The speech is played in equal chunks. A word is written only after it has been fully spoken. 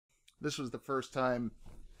This was the first time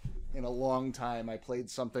in a long time I played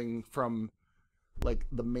something from like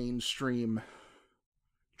the mainstream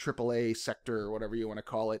AAA sector or whatever you want to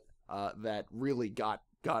call it, that really got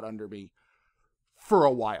under me for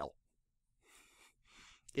a while.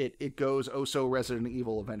 It goes oh so Resident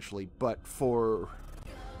Evil eventually, but for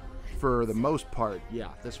the most part, yeah,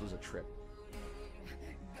 this was a trip.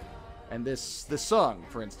 And this song,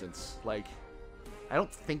 for instance, like, I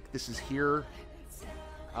don't think this is here.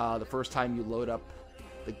 The first time you load up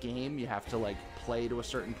the game, you have to like play to a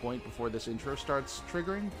certain point before this intro starts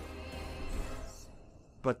triggering.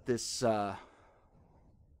 But this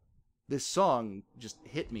this song just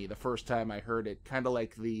hit me the first time I heard it, kind of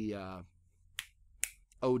like the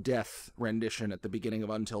Oh Death rendition at the beginning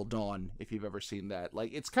of Until Dawn, if you've ever seen that.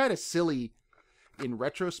 Like, it's kind of silly in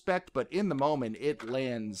retrospect, but in the moment it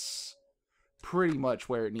lands pretty much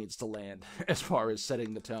where it needs to land as far as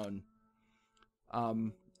setting the tone.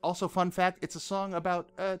 Also, fun fact, it's a song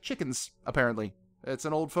about chickens, apparently. It's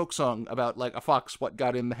an old folk song about, like, a fox what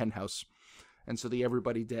got in the hen house. And so the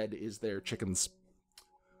everybody dead is their chickens.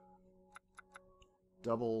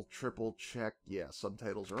 Double, triple check. Yeah,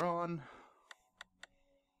 subtitles are on.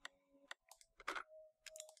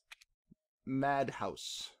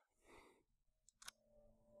 Madhouse.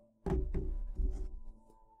 Hey,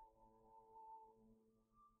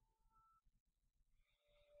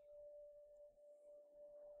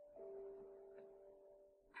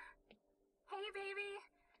 baby!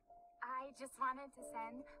 I just wanted to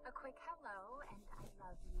send a quick hello, and I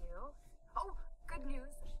love you. Oh, good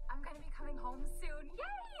news! I'm gonna be coming home soon.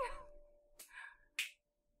 Yay!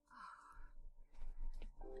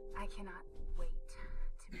 I cannot wait to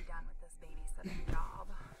be done with this babysitting job.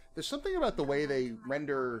 There's something about the way they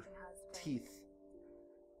render teeth.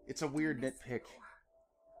 It's a weird nitpick,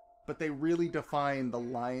 but they really define the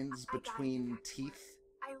lines between teeth,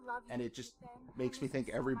 and it just makes me think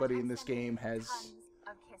everybody in this game has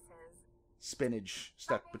spinach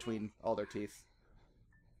stuck between all their teeth.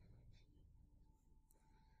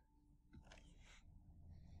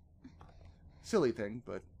 Silly thing,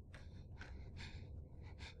 but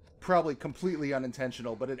probably completely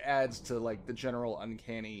unintentional, but it adds to like the general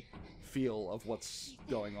uncanny feel of what's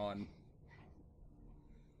going on.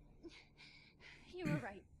 You were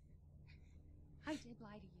right. I did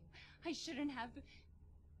lie to you. I shouldn't have.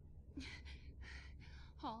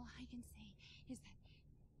 All I can say is that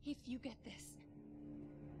if you get this,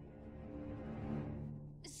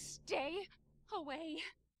 stay away.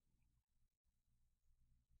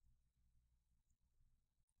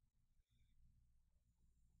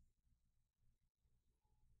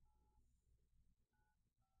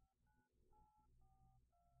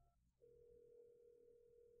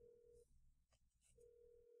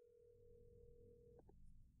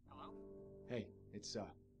 Hello? Hey, it's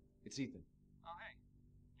Ethan. Oh, hey.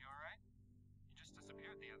 You alright? You just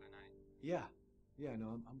disappeared the other night. Yeah,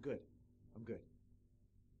 no, I'm good. I'm good.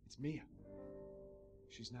 It's Mia.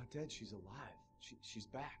 She's not dead, she's alive. She's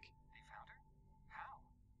back. They found her? How?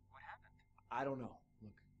 What happened? I don't know.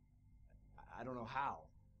 Look, I don't know how,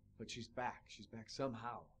 but she's back. She's back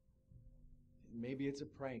somehow. Maybe it's a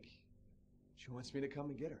prank. She wants me to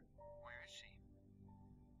come and get her. Where is she?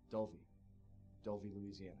 Dulvey,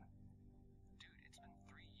 Louisiana. Dude, it's been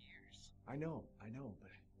 3 years. I know,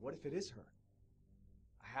 but what if it is her?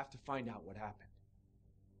 I have to find out what happened.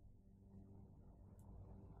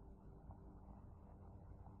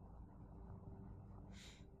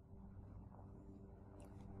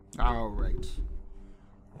 Alright.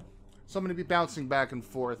 So I'm going to be bouncing back and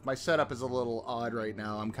forth. My setup is a little odd right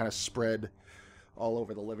now. I'm kind of spread all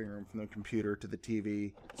over the living room from the computer to the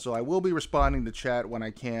TV. So I will be responding to chat when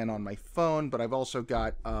I can on my phone, but I've also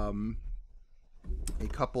got a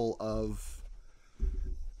couple of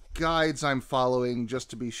guides I'm following just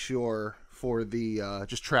to be sure for the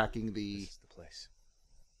just tracking the This is the place.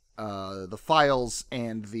 the files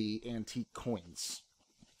and the antique coins.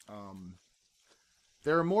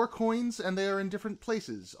 There are more coins, and they are in different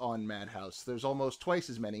places on Madhouse. There's almost twice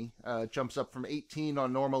as many. It jumps up from 18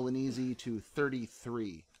 on normal and easy to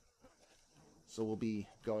 33. So we'll be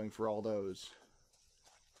going for all those.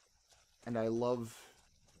 And I love...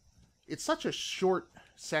 It's such a short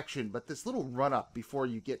section, but this little run-up before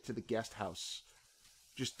you get to the guest house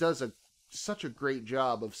just does such a great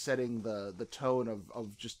job of setting the tone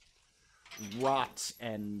of just rot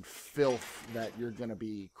and filth that you're going to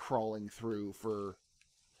be crawling through for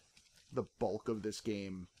the bulk of this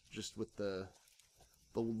game, just with the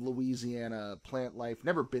Louisiana plant life.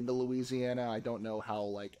 Never been to Louisiana. I don't know how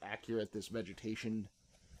like accurate this vegetation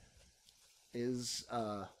is,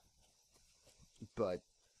 but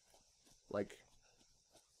like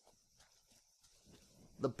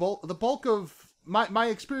the bulk of my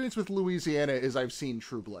experience with Louisiana is I've seen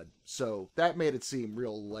True Blood, so that made it seem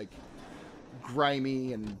real like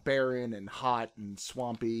grimy and barren and hot and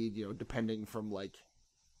swampy, you know, depending from like,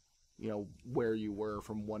 you know, where you were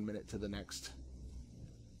from 1 minute to the next.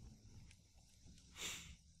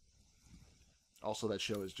 Also, that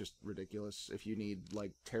show is just ridiculous. If you need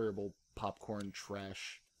like terrible popcorn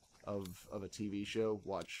trash of a TV show,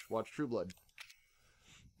 watch True Blood.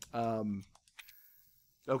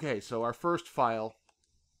 Okay, so our first file,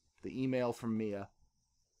 the email from Mia.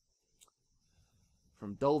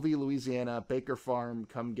 From Dulvey, Louisiana, Baker Farm,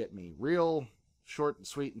 come get me. Real, short and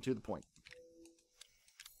sweet and to the point.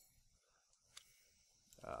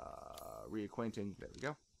 Reacquainting, there we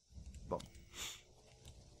go. Boom.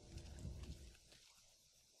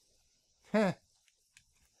 Heh.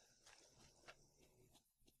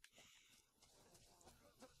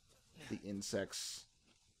 The insects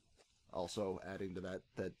also adding to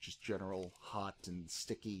that just general hot and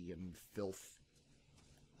sticky and filth.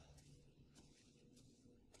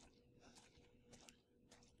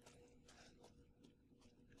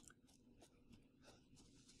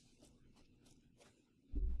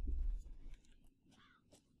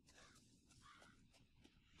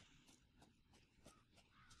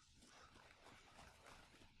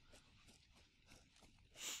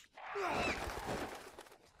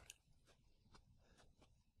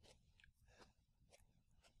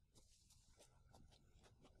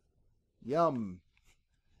 Yum.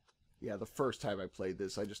 Yeah, the first time I played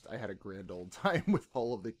this, I had a grand old time with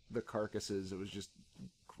all of the carcasses. It was just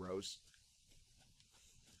gross.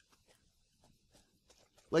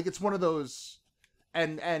 Like, it's one of those,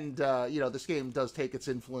 and you know, this game does take its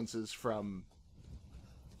influences from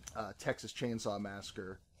Texas Chainsaw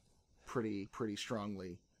Massacre pretty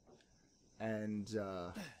strongly, and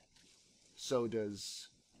so does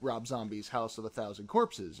Rob Zombie's House of a Thousand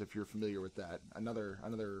Corpses, if you're familiar with that. Another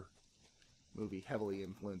movie heavily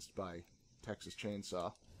influenced by Texas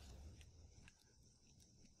Chainsaw.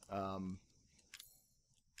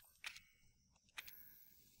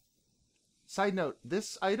 Side note,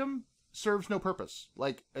 this item serves no purpose.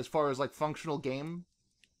 Like, as far as, like, functional game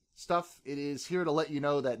stuff, it is here to let you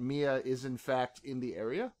know that Mia is, in fact, in the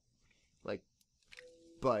area. Like,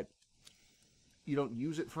 but you don't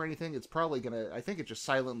use it for anything. It's probably gonna... I think it just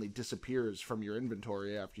silently disappears from your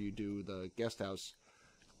inventory after you do the guest house.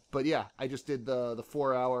 But yeah, I just did the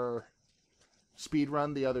 4-hour speed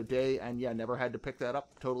run the other day, and yeah, never had to pick that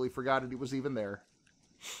up. Totally forgot it was even there.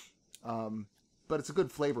 But it's a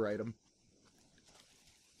good flavor item.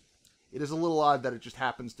 It is a little odd that it just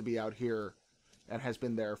happens to be out here and has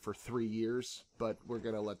been there for 3 years, but we're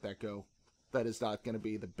going to let that go. That is not going to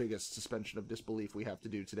be the biggest suspension of disbelief we have to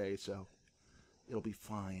do today, so it'll be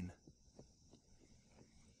fine.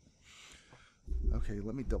 Okay,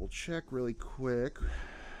 let me double check really quick.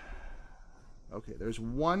 Okay, there's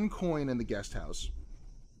one coin in the guest house,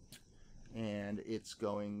 and it's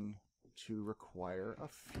going to require a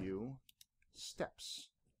few steps.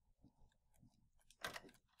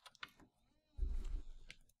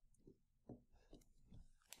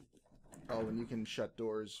 Oh, and you can shut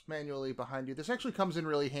doors manually behind you. This actually comes in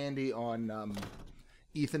really handy on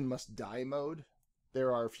Ethan Must Die mode.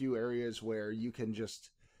 There are a few areas where you can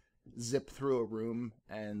just zip through a room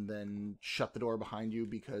and then shut the door behind you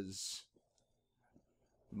because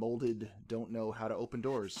Molded don't know how to open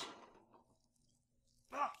doors.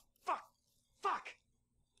 Ah, fuck!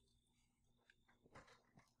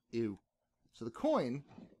 Ew. So the coin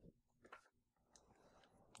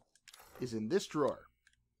is in this drawer.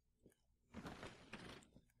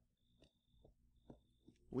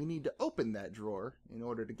 We need to open that drawer in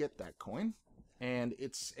order to get that coin. And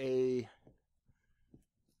it's a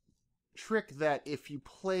trick that if you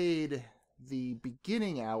played the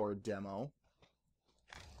beginning hour demo,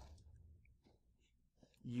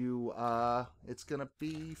 it's gonna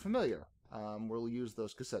be familiar. We'll use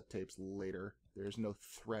those cassette tapes later. There's no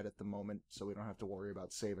thread at the moment, so we don't have to worry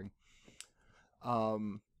about saving.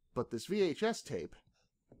 But this VHS tape,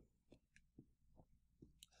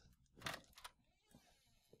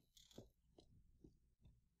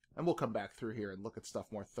 and we'll come back through here and look at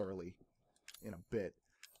stuff more thoroughly in a bit.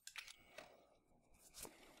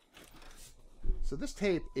 So this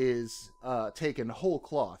tape is taken whole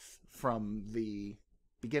cloth from the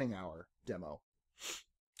beginning hour demo.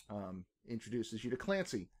 Introduces you to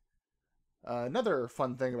Clancy. Another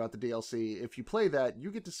fun thing about the DLC, if you play that,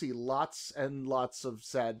 you get to see lots and lots of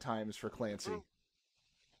sad times for Clancy.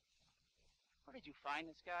 Where did you find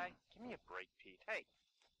this guy? Give me a break, Pete. Hey,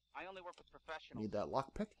 I only work with professionals. Need that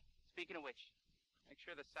lockpick? Speaking of which, make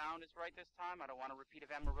sure the sound is right this time. I don't want a repeat of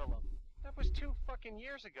Amarillo. That was 2 fucking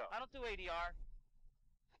years ago. I don't do ADR.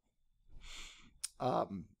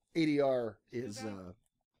 ADR is I'm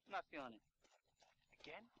not feeling it.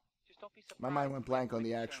 Again? Just don't be surprised. my mind went blank on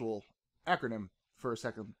the actual acronym for a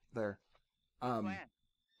second there. Plan.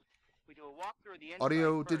 We do a walkthrough of the inside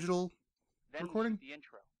Audio first, digital then we recording? shoot the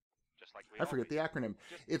intro. Just like we I forget the always acronym.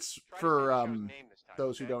 Just It's try to for say the show's name this time,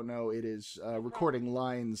 those who okay? don't know. It is recording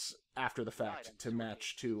lines after the fact I'm to too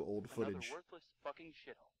match to old Another footage. worthless fucking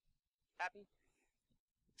shithole. Happy?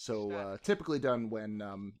 So typically done when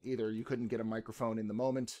either you couldn't get a microphone in the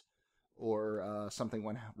moment, or something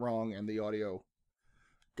went wrong and the audio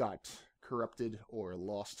got corrupted or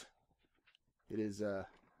lost. It is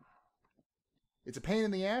it's a pain in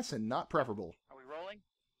the ass and not preferable. Are we rolling?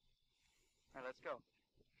 All right, let's go.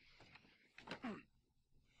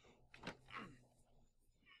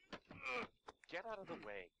 Get out of the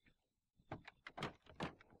way.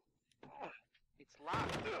 It's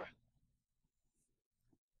locked.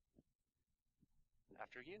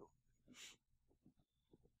 After you.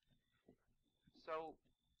 So,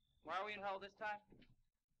 why are we in hell this time?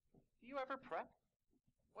 Do you ever prep?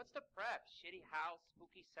 What's the prep? Shitty house,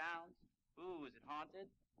 spooky sounds? Ooh, is it haunted?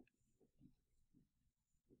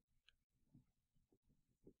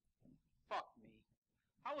 Fuck me.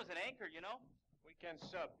 I was an anchor, you know? Weekend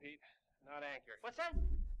sub, Pete. Not anchored. What's that?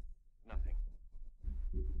 Nothing.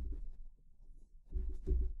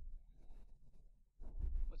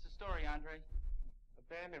 What's the story, Andre?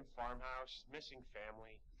 Abandoned farmhouse, missing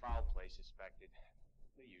family, foul play suspected.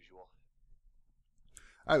 The usual.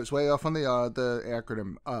 I was way off on the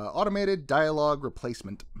acronym. Automated dialogue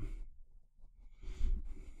replacement.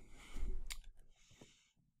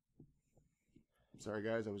 Sorry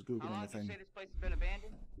guys, I was How googling long the did you thing. say this place has been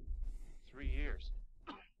abandoned? 3 years.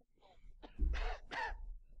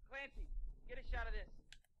 Clancy, get a shot of this.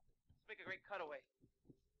 Let's make a great cutaway.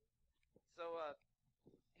 So,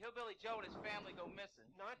 Hillbilly Joe and his family go missing.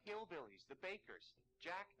 Not hillbillies, the Bakers.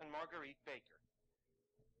 Jack and Marguerite Baker.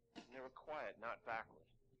 And they were quiet, not backward.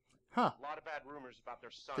 Huh. A lot of bad rumors about their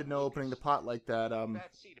son. Didn't know Lucas. opening the pot like that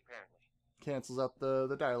Bad seed, apparently. cancels out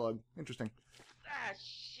the dialogue. Interesting. Ah,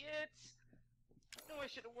 shit! I knew I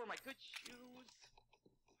should have worn my good shoes.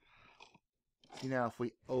 See, now if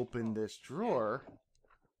we open this drawer,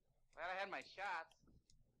 Glad I had my shots.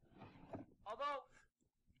 Although,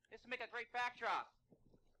 this would make a great backdrop.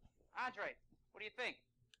 Andre, what do you think?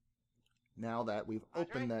 now that we've Andre?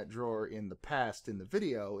 opened that drawer in the past in the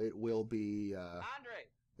video, it will be Andre!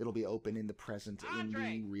 it'll be open in the present in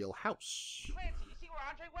Andre! the real house. Clancy, you see where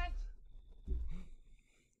Andre went?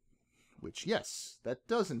 Which, yes, that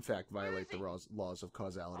does in fact violate the Where is laws of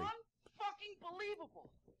causality. Unfucking believable!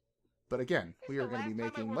 But again, This we is are the going to be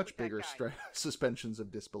last time I making worked much with that bigger guy. suspensions of I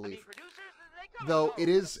mean, disbelief. producers, they come Though and go. it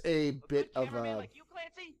is a A bit good of cameraman a, like you,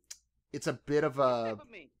 Clancy? it's a bit of a Step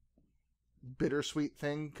with me. bittersweet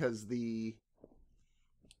thing because the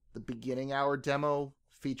beginning hour demo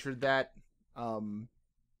featured that.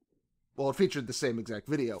 Well, it featured the same exact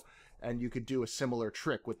video, and you could do a similar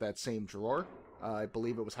trick with that same drawer. I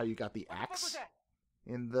believe it was how you got the What the fuck was axe that?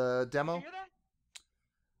 in the Did demo. you hear that?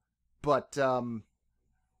 But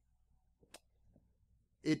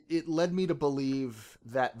it led me to believe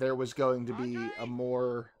that there was going to be a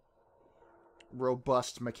more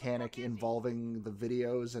robust mechanic involving the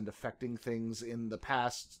videos and affecting things in the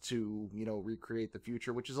past to, you know, recreate the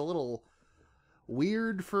future, which is a little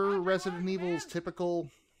weird for Resident Evil's typical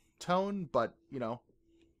tone, but, you know,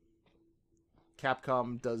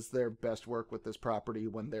 Capcom does their best work with this property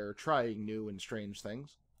when they're trying new and strange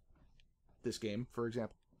things. This game, for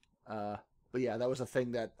example. But yeah, that was a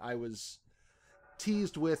thing that I was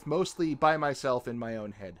teased with mostly by myself in my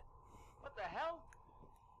own head. What the hell?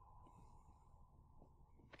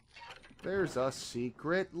 There's a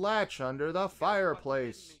secret latch under the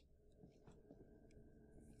fireplace.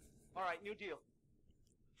 Alright, new deal.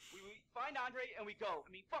 We find Andre and we go.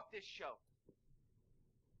 I mean, fuck this show.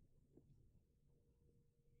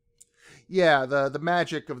 Yeah, the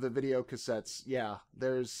magic of the video cassettes. Yeah,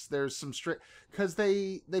 there's some strict, because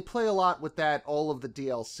they play a lot with that. All of the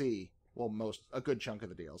DLC, well, a good chunk of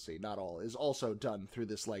the DLC, not all, is also done through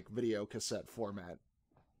this like video cassette format.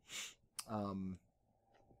 And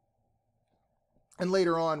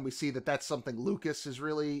later on, we see that that's something Lucas is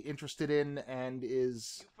really interested in and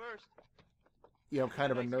is, You first. you know,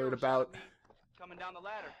 kind of a Next hero nerd shot about. of me coming down the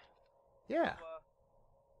ladder. Yeah. So,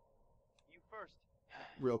 you first.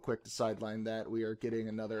 Real quick to sideline that, we are getting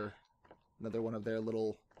another one of their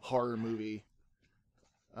little horror movie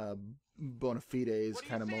bona fides What do you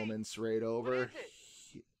kind of see? moments right What over is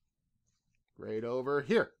it? right over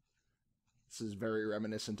here. This is very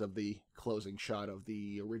reminiscent of the closing shot of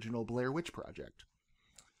the original Blair Witch Project.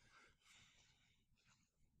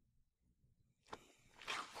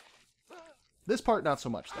 This part, not so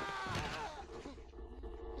much, though.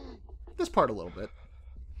 This part, a little bit.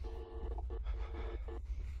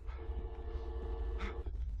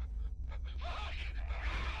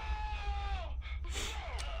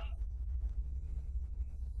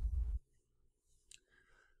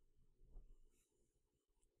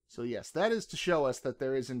 So yes, that is to show us that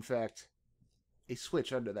there is, in fact, a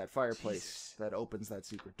switch under that fireplace that opens that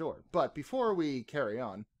secret door. But before we carry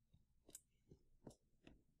on...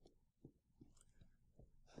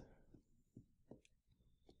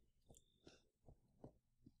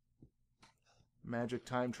 Magic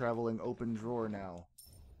time traveling open drawer now.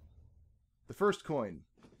 The first coin.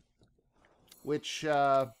 Which,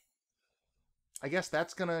 I guess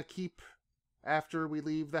that's gonna keep after we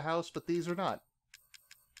leave the house, but these are not.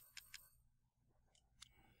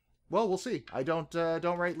 Well, we'll see. I don't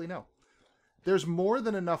rightly know. There's more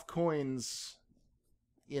than enough coins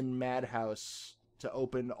in Madhouse to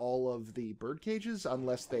open all of the bird cages,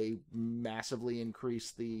 unless they massively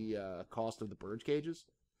increase the cost of the bird cages.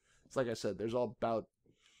 It's like I said, there's all about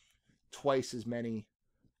twice as many.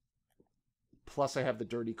 Plus I have the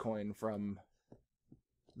dirty coin from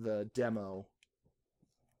the demo.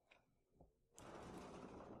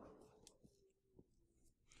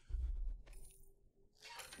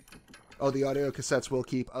 Oh, the audio cassettes will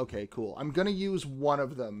keep. Okay, cool. I'm going to use one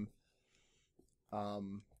of them. I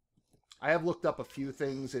have looked up a few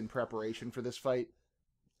things in preparation for this fight.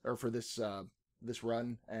 Or for this this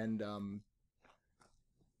run. And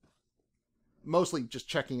mostly just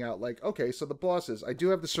checking out, like, okay, so the bosses. I do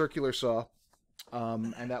have the circular saw.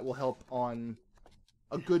 And that will help on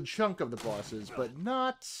a good chunk of the bosses. But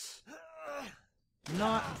not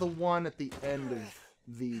the one at the end of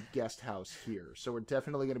the guest house here. So we're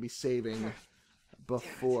definitely going to be saving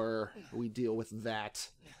before we deal with that.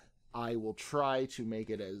 I will try to make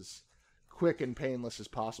it as quick and painless as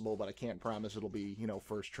possible, but I can't promise it'll be, you know,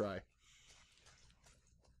 first try.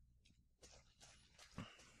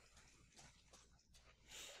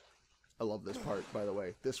 I love this part, by the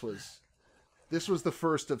way. This was the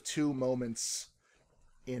first of two moments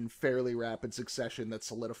in fairly rapid succession that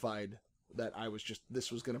solidified that this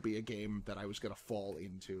was going to be a game that I was going to fall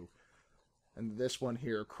into. And this one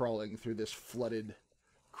here, crawling through this flooded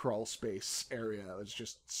crawl space area, is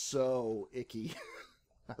just so icky.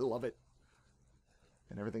 I love it.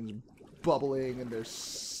 And everything's bubbling, and there's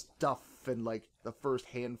stuff, and, like, the first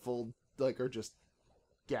handful, like, are just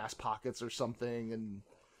gas pockets or something, and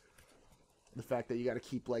the fact that you got to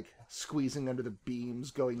keep, like, squeezing under the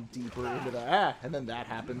beams, going deeper into the and then that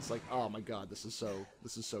happens. Like, oh my god, this is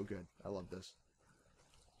so good. I love this.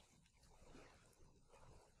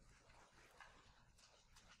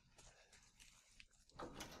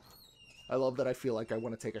 I love that I feel like I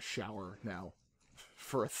want to take a shower now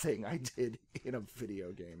for a thing I did in a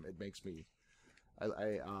video game. It makes me,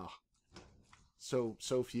 so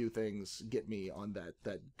few things get me on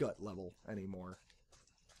that gut level anymore.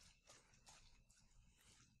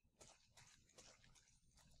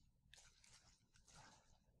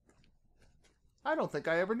 I don't think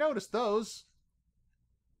I ever noticed those.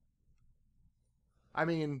 I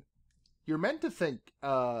mean, you're meant to think,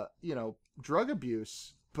 you know, drug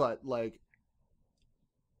abuse, but, like,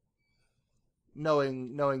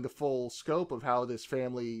 knowing the full scope of how this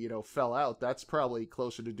family, you know, fell out, that's probably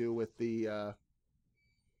closer to do with the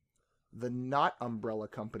not umbrella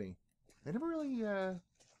company. They never really, I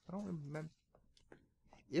don't remember.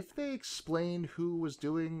 If they explained who was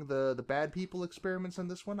doing the bad people experiments on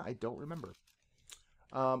this one, I don't remember.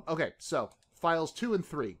 Okay, so, files 2 and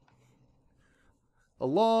 3. A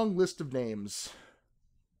long list of names.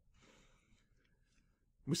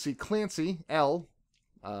 We see Clancy, L,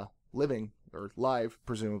 living, or live,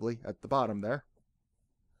 presumably, at the bottom there.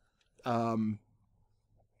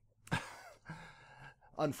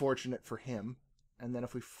 Unfortunate for him. And then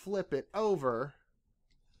if we flip it over,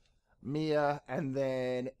 Mia, and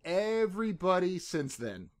then everybody since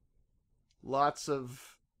then. Lots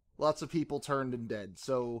of people turned and dead.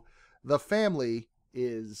 So the family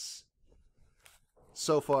is,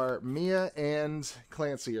 so far, Mia and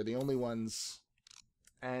Clancy are the only ones.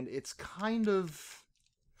 And it's kind of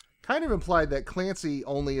implied that Clancy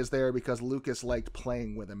only is there because Lucas liked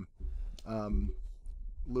playing with him.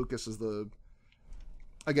 Lucas is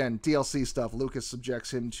again, DLC stuff. Lucas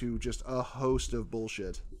subjects him to just a host of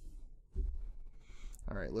bullshit.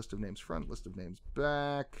 Alright, list of names front, list of names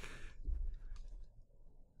back.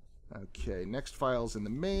 Okay, next file's in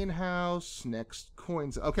the main house. Next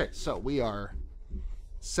coins. Okay, so we are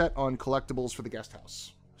set on collectibles for the guest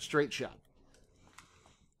house. Straight shot.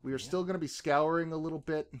 We are still going to be scouring a little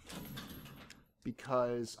bit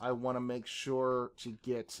because I want to make sure to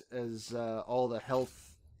get as all the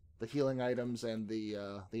health, the healing items, and the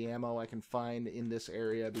ammo I can find in this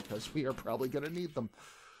area because we are probably going to need them.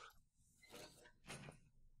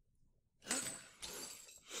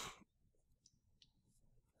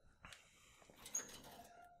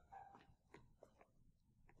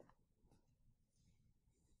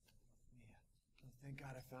 Thank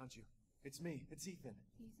God I found you. It's me. It's Ethan.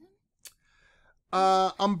 Ethan?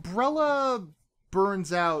 Umbrella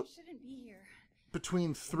burns out Shouldn't be here.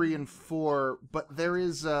 between 3 and 4, but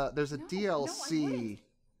there's a No, I DLC wouldn't.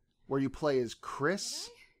 where you play as Chris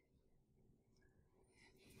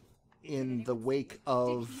in the wake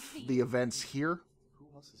of the events here, Who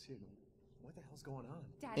else is here? What the hell's going on?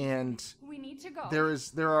 Daddy, and we need to go.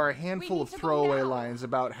 there are a handful need of to go throwaway now. lines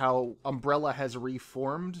about how Umbrella has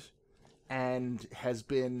reformed and has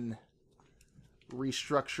been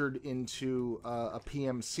restructured into a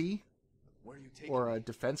PMC Where are you taking or me? a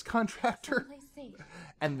defense contractor, Someplace safe.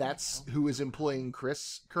 and that's who is employing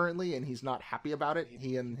Chris currently, and he's not happy about it.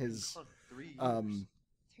 He and his 3 years. 3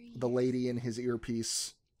 the years. lady in his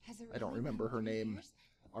earpiece, Has it I don't really remember been her 3 name, years?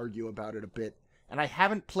 argue about it a bit. And I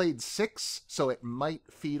haven't played 6, so it might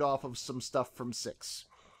feed off of some stuff from 6.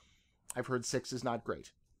 I've heard 6 is not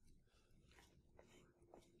great.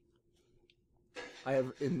 I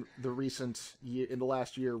have in the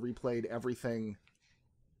last year replayed everything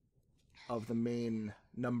of the main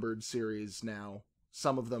numbered series now.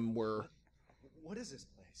 Some of them were What is this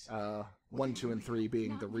place? 1, 2, and 3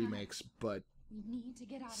 being the Not remakes, but We need to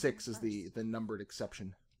get out of 6 here is the first. numbered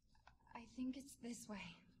exception. I think it's this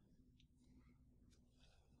way.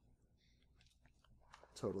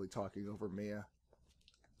 Totally talking over Mia,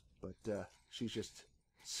 but she's just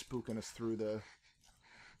spooking us through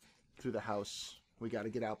the house. We got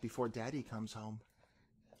to get out before Daddy comes home.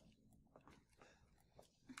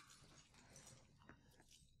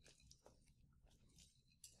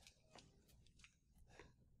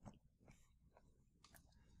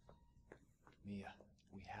 Mia,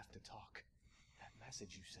 we have to talk. That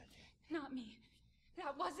message you sent me. Not me.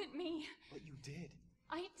 That wasn't me. But you did.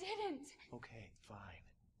 I didn't. Okay, fine.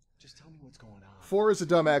 Just tell me what's going on. 4 is a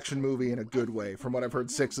dumb action movie in a good way. From what I've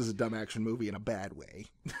heard, 6 is a dumb action movie in a bad way.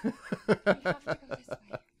 We have to go this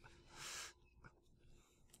way.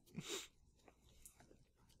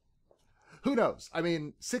 Who knows? I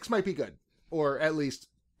mean, 6 might be good. Or at least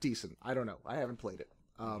decent. I don't know. I haven't played it.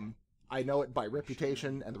 I know it by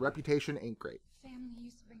reputation, and the reputation ain't great. Family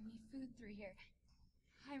used to bring me food through here.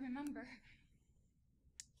 I remember.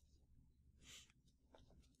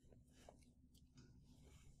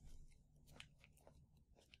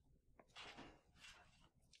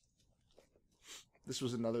 This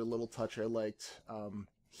was another little touch I liked.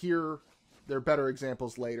 Here, there are better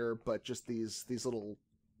examples later, but just these little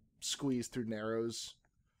squeeze through narrows,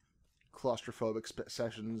 claustrophobic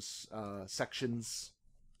sections,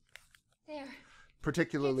 There.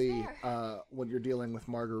 particularly It's there. when you're dealing with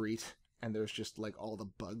Marguerite, and there's just like all the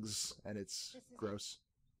bugs, and it's This is- gross.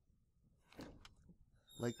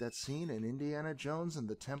 Like that scene in Indiana Jones and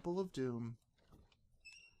the Temple of Doom.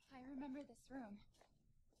 I remember this room.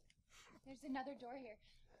 There's another door here.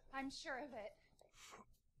 I'm sure of it.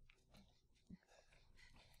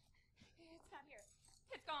 It's not here.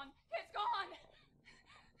 It's gone. It's gone.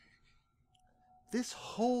 This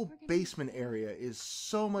whole basement area is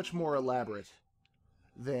so much more elaborate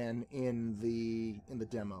than in the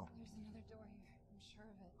demo. There's another door here. I'm sure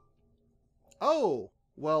of it. Oh,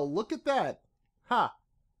 well, look at that. Ha.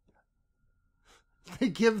 They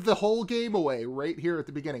give the whole game away right here at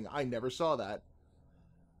the beginning. I never saw that.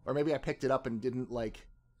 Or maybe I picked it up and didn't, like,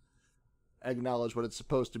 acknowledge what it's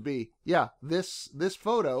supposed to be. Yeah, this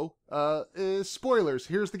photo is spoilers.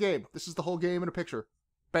 Here's the game. This is the whole game in a picture.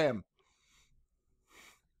 Bam.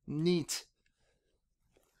 Neat.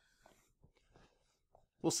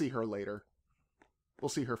 We'll see her later. We'll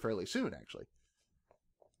see her fairly soon, actually.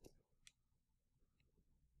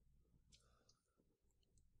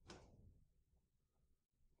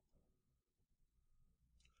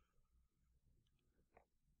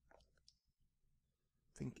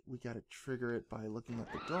 I think we gotta trigger it by looking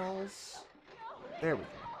at the dolls. There we go.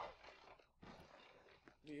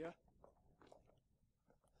 Mia?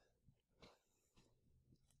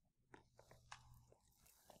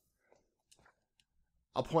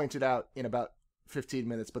 I'll point it out in about 15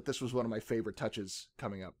 minutes, but this was one of my favorite touches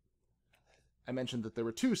coming up. I mentioned that there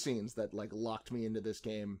were 2 scenes that like locked me into this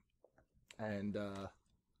game, and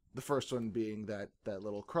the first one being that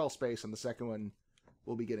little crawl space, and the second one,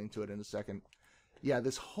 we'll be getting to it in a second. Yeah,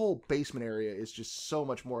 this whole basement area is just so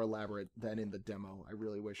much more elaborate than in the demo. I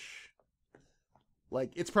really wish...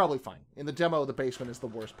 Like, it's probably fine. In the demo, the basement is the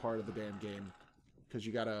worst part of the damn game. Because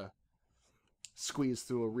you gotta squeeze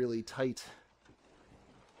through a really tight...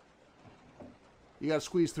 You gotta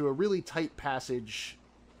squeeze through a really tight passage,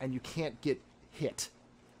 and you can't get hit.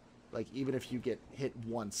 Like, even if you get hit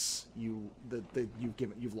once, you've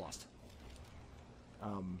lost.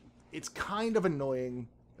 It's kind of annoying,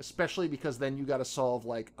 especially because then you gotta solve,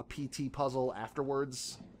 like, a PT puzzle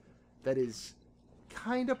afterwards that is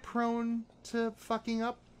kind of prone to fucking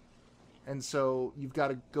up. And so you've got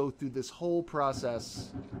to go through this whole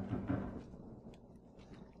process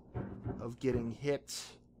of getting hit,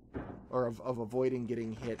 or of avoiding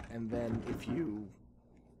getting hit, and then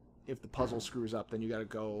if the puzzle screws up, then you got to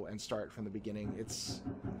go and start from the beginning.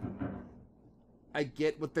 I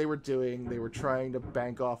get what they were doing. They were trying to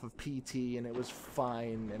bank off of PT, and it was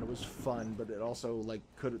fine, and it was fun, but it also, like,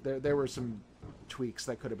 there were some tweaks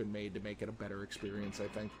that could have been made to make it a better experience, I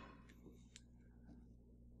think.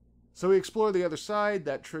 So we explore the other side.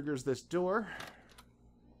 That triggers this door.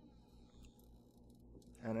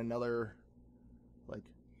 And another, like,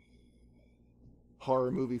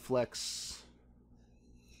 horror movie flex.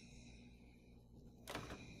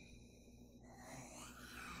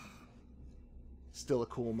 Still a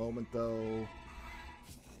cool moment, though.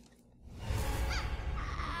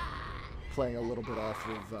 Playing a little bit off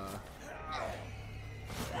of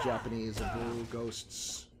Japanese Abu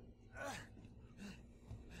ghosts.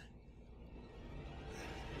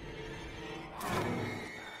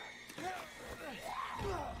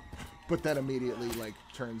 But then immediately, like,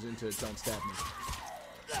 turns into don't stab me.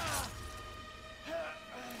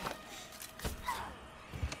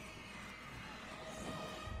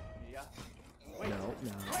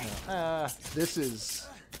 No. This is...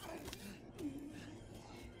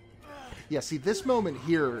 Yeah, see, this moment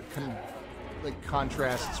here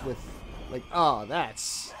contrasts with, like, oh,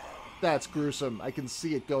 that's gruesome. I can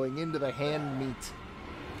see it going into the hand meat.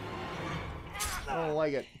 I don't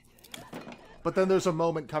like it. But then there's a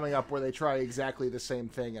moment coming up where they try exactly the same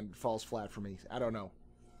thing and it falls flat for me. I don't know.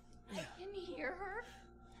 I can hear her.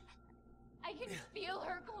 I can feel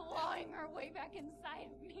her clawing her way back inside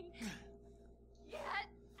of me. Get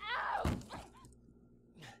out!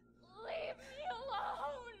 Leave me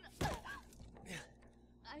alone!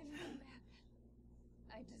 I've been bad.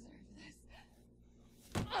 I deserve this.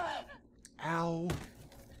 Ow.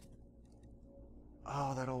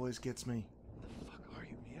 Oh, that always gets me.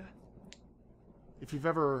 If you've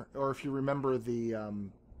ever, or if you remember the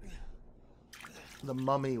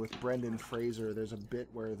Mummy with Brendan Fraser, there's a bit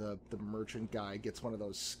where the merchant guy gets one of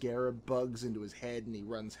those scarab bugs into his head and he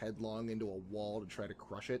runs headlong into a wall to try to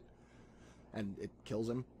crush it, and it kills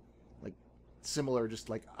him. Like, similar, just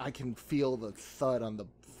like, I can feel the thud on the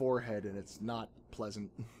forehead and it's not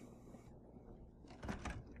pleasant.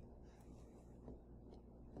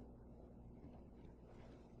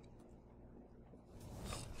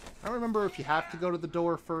 I don't remember if you have to go to the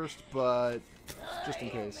door first, but just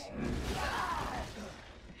in case.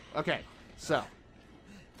 Okay, so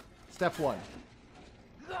step one.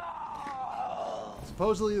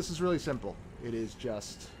 Supposedly this is really simple. It is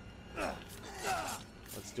just...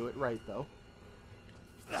 Let's do it right, though.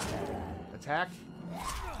 Attack.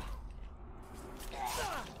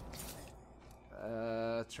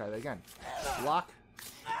 Let's try that again. Block.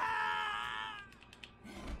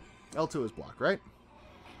 L2 is block, right?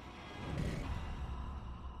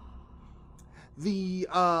 The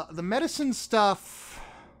medicine stuff...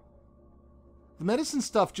 The medicine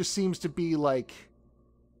stuff just seems to be, like,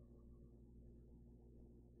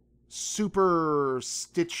 super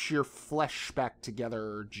stitch your flesh back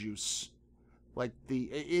together juice. Like,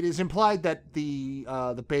 it is implied that the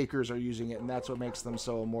bakers are using it, and that's what makes them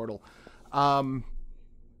so immortal. Oh,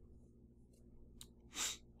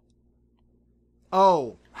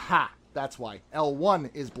 ha! That's why. L1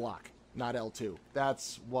 is block, not L2.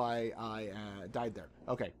 That's why I died there.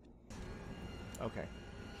 Okay. Okay.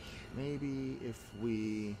 Maybe if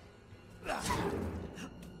we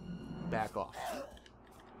back off.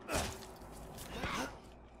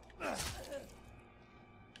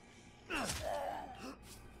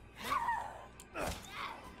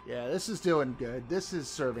 Yeah, this is doing good. This is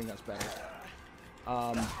serving us better.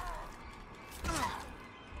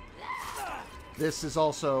 This is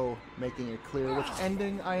also making it clear which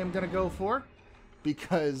ending I am going to go for,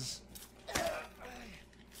 because...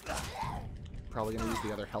 Probably going to use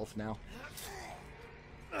the other health now.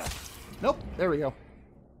 Nope, there we go.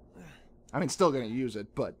 I mean, still going to use it,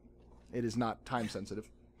 but it is not time sensitive.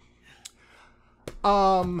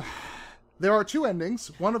 There are two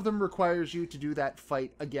endings. One of them requires you to do that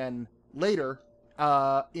fight again later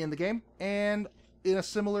in the game, and in a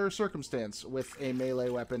similar circumstance with a melee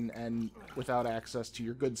weapon and without access to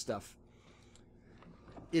your good stuff.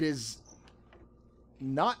 It is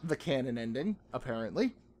not the canon ending,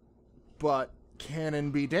 apparently, but canon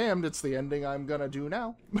be damned, it's the ending I'm gonna do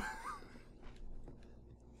now.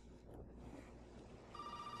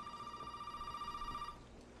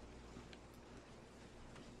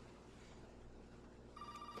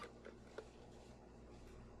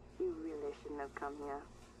 You really shouldn't have come here.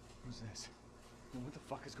 Who's this? What the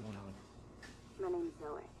fuck is going on? My name's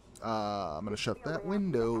Zoe. I'm gonna shut that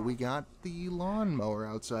window. We got the lawnmower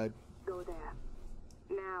outside. Go there.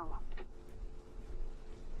 Now.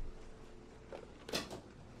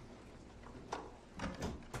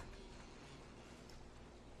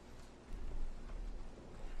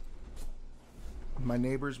 My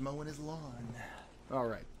neighbor's mowing his lawn.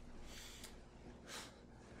 Alright.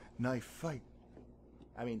 Knife fight.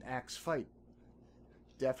 I mean, axe fight.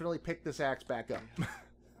 Definitely pick this axe back up.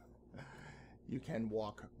 You can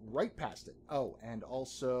walk right past it. Oh, and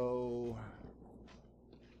also...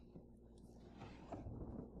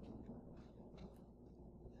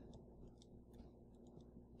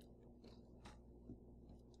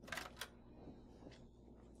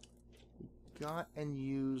 got and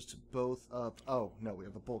used both of... Oh, no, we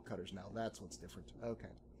have the bolt cutters now. That's what's different. Okay.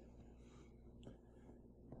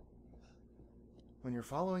 When you're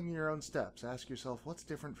following your own steps, ask yourself, what's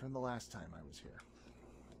different from the last time I was here?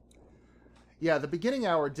 Yeah, the beginning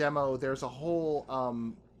hour demo, there's a whole,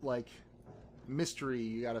 like, mystery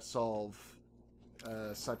you gotta solve,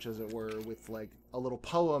 such as it were, with, like, a little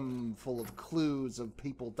poem full of clues of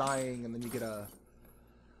people dying, and then you get a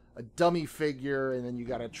dummy figure, and then you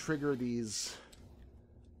gotta trigger these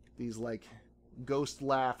like ghost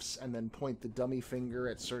laughs and then point the dummy finger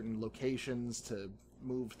at certain locations to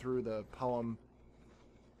move through the poem.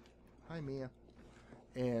 Hi, Mia.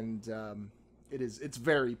 And it's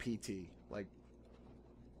very PT. Like,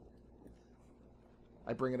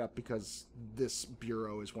 I bring it up because this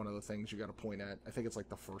bureau is one of the things you gotta point at. I think it's like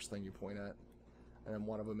the first thing you point at. And then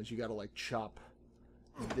one of them is you gotta like chop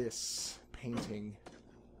this painting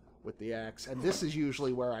with the axe. And this is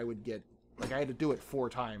usually where I would get... Like, I had to do it 4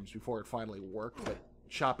 times before it finally worked, but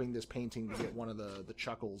chopping this painting to get one of the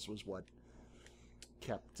chuckles was what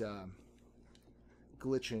kept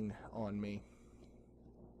glitching on me.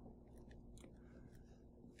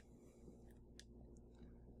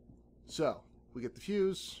 So, we get the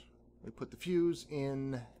fuse. We put the fuse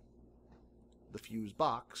in the fuse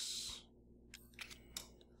box.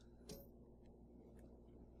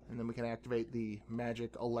 And then we can activate the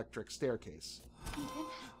magic electric staircase. Ethan,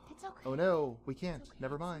 it's okay. Oh no, we can't.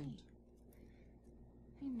 Never mind.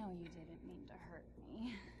 I know you didn't mean to hurt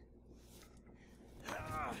me.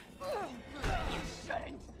 You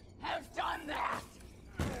shouldn't have done that!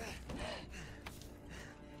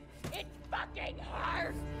 It fucking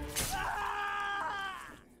hurts!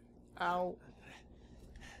 Ow.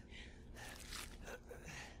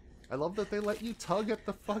 I love that they let you tug at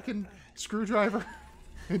the fucking screwdriver.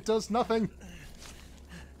 It does nothing.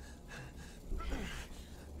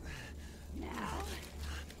 Now,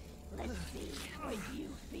 let's see what you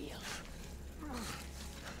feel.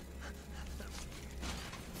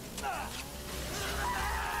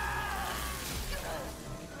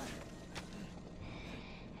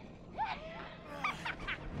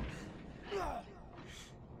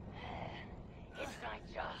 It's my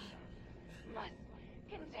job. Must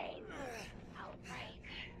contain outbreak.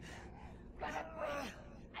 Gonna quit.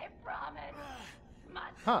 I promise.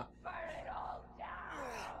 Must burn it all down.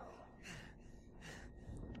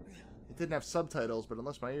 It didn't have subtitles, but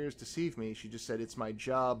unless my ears deceive me, she just said, it's my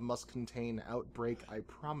job, must contain outbreak, I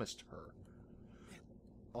promised her.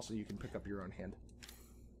 Also, you can pick up your own hand.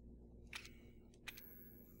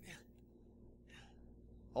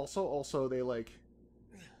 Also, they, like,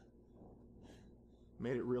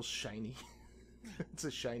 made it real shiny. It's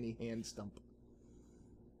a shiny hand stump.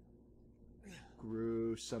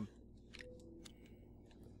 Gruesome.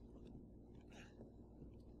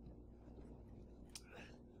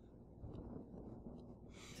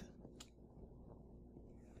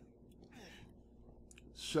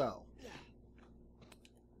 So,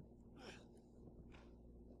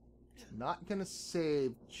 not gonna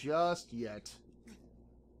save just yet.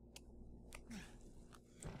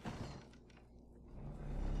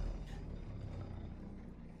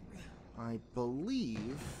 I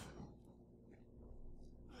believe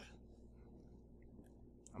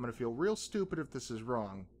I'm gonna feel real stupid if this is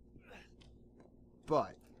wrong,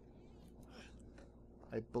 but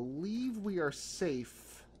I believe we are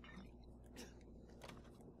safe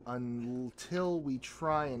until we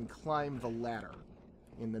try and climb the ladder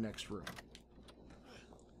in the next room.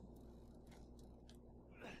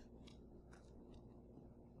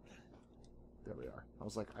 There we are. I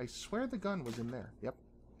was like, I swear the gun was in there. Yep.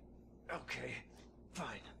 Okay,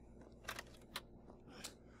 fine.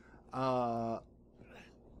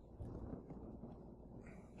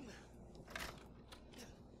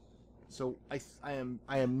 So I am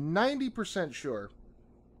 90% sure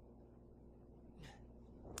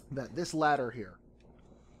that this ladder here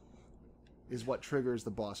is what triggers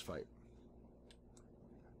the boss fight.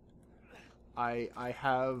 I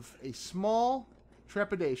have a small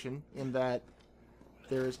trepidation in that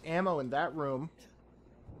there is ammo in that room,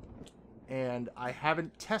 and I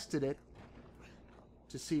haven't tested it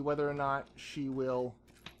to see whether or not she will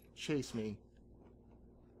chase me.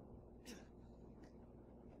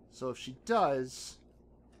 So if she does,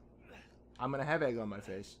 I'm going to have egg on my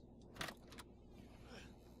face.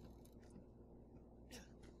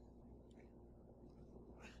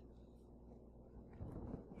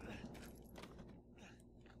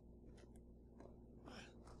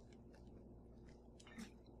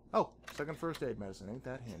 Oh, second first aid medicine. Ain't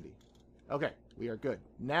that handy? Okay, we are good.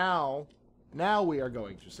 Now we are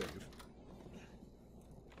going to save.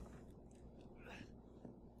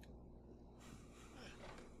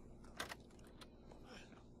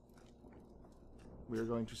 We are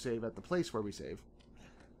going to save at the place where we save.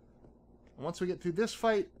 And once we get through this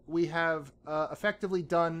fight, we have effectively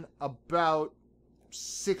done about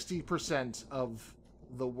 60% of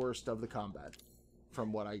the worst of the combat,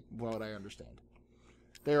 from what I understand.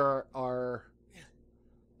 There are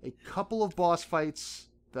a couple of boss fights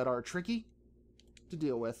that are tricky to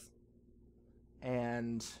deal with,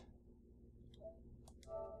 and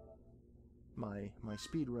my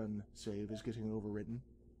speedrun save is getting overwritten.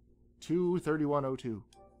 2:31:02.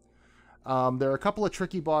 There are a couple of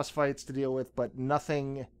tricky boss fights to deal with, but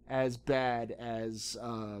nothing as bad as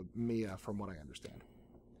Mia, from what I understand,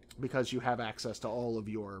 because you have access to all of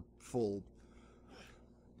your full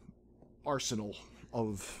arsenal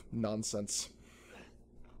of nonsense.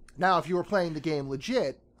 Now, if you were playing the game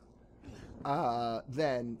legit,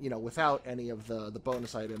 then, you know, without any of the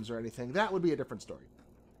bonus items or anything, that would be a different story.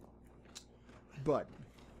 But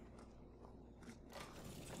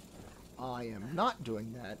I am not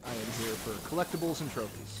doing that. I am here for collectibles and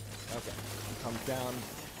trophies. Okay. He comes down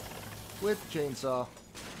with chainsaw.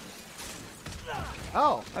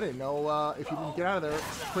 Oh, I didn't know if you didn't get out of there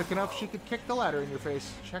quick enough, she could kick the ladder in your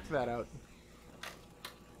face. Check that out.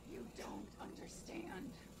 You don't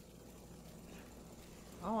understand.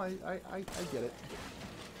 Oh, I get it.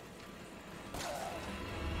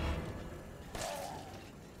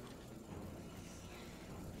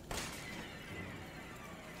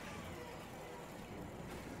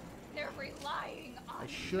 They're relying on I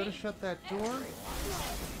should have shut that door. Everyone's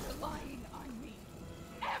relying on me.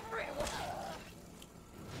 Everyone.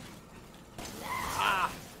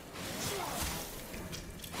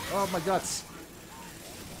 Oh, my guts.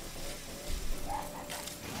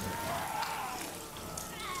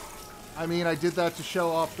 I mean, I did that to show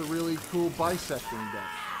off the really cool bisecting death.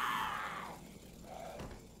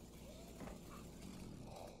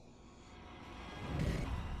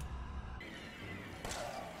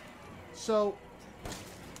 So,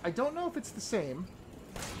 I don't know if it's the same.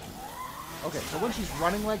 Okay, so when she's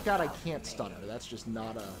running like that, I can't stun her. That's just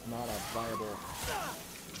not a viable...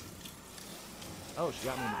 Oh, she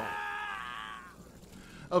got me in the back.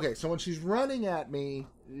 Okay, so when she's running at me,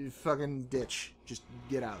 fucking ditch. Just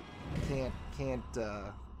get out. Can't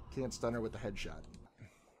stun her with the headshot.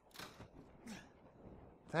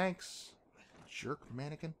 Thanks, jerk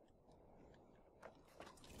mannequin.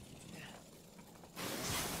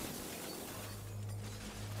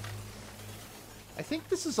 I think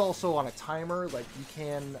this is also on a timer, like you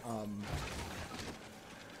can,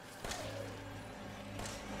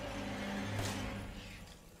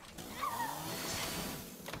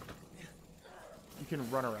 you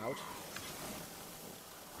can run her out.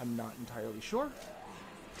 I'm not entirely sure.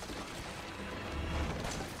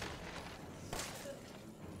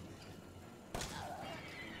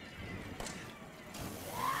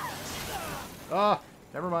 Ah,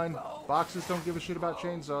 never mind. Boxes don't give a shit about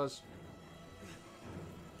chainsaws.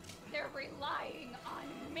 They're relying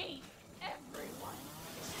on me. Everyone.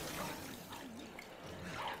 On me.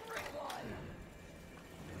 Everyone.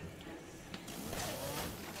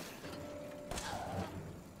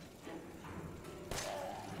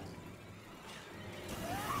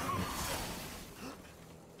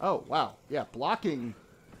 Oh, wow. Yeah, blocking,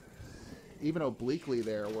 even obliquely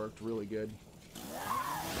there, worked really good.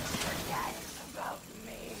 Forget about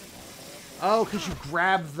me. Oh, because you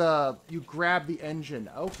grab the engine.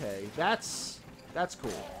 Okay, that's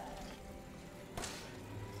cool.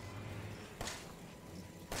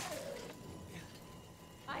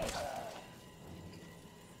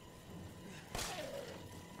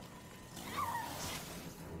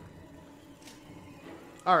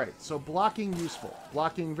 Alright, so blocking useful.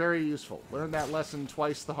 Blocking very useful. Learn that lesson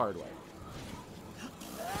twice the hard way.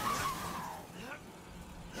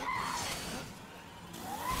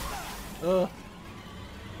 Ugh.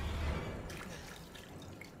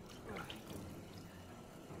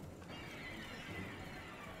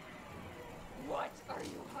 What are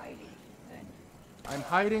you hiding, then? I'm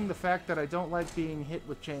hiding the fact that I don't like being hit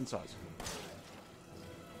with chainsaws.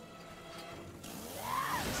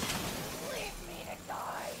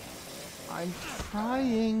 I'm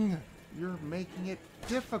trying. You're making it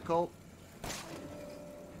difficult.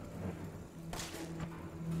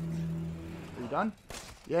 Are you done?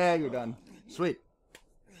 Yeah, you're done. Sweet.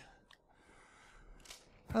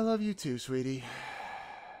 I love you too, sweetie.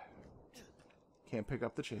 Can't pick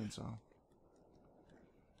up the chainsaw.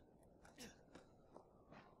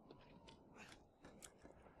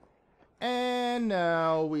 And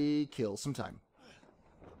now we kill some time.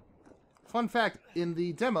 Fun fact, in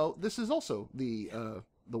the demo, this is also the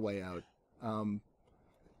way out.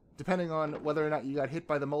 Depending on whether or not you got hit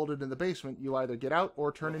by the molded in the basement, you either get out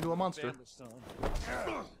or turn into a monster.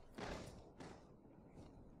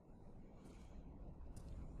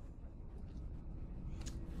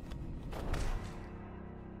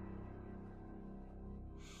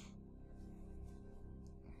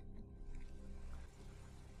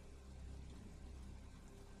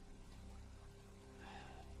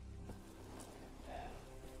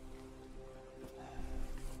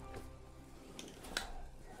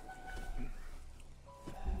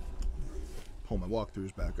 Pull my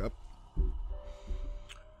walkthroughs back up. Come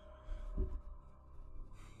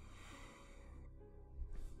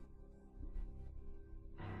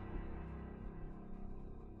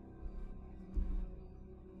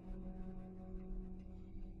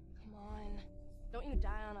on. Don't you die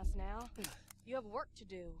on us now. You have work to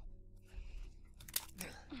do.